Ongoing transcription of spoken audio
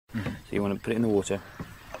So you want to put it in the water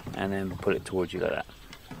and then pull it towards you like that.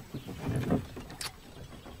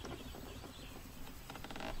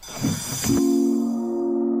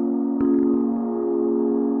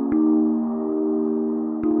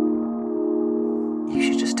 You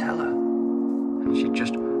should just tell her. You should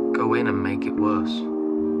just go in and make it worse.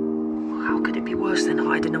 How could it be worse than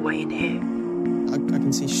hiding away in here? I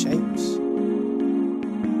can see shapes,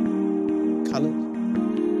 colours.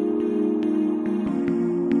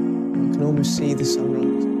 I can almost see the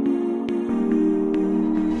sunrise.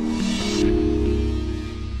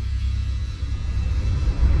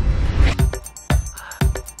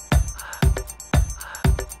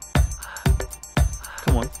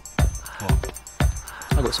 Come on. What?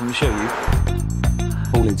 I've got something to show you.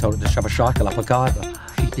 Pauline told her to shove a cycle up a garter.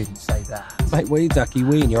 She didn't say that. Mate, we ducky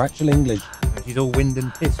we in your actual English. She's all wind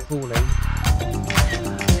and piss, Pauline.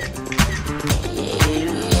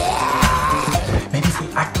 Maybe if we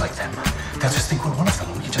act like them, they'll just think we're one of them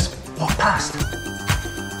and we can just walk past.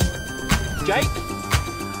 Jake?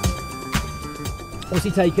 What's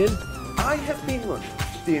he taken? I have been running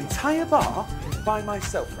the entire bar by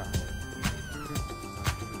myself, Randy.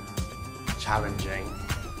 Challenging.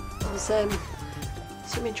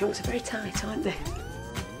 Swimming trunks are very tight, aren't they?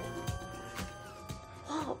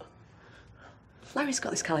 What? Larry's got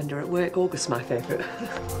this calendar at work. August's my favourite.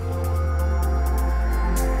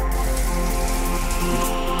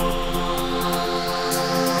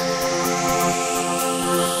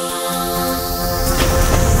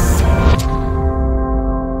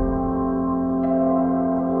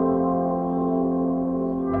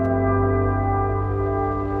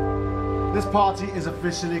 This party is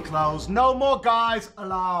officially closed. No more guys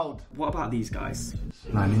allowed. What about these guys?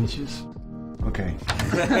 9 inches. Okay.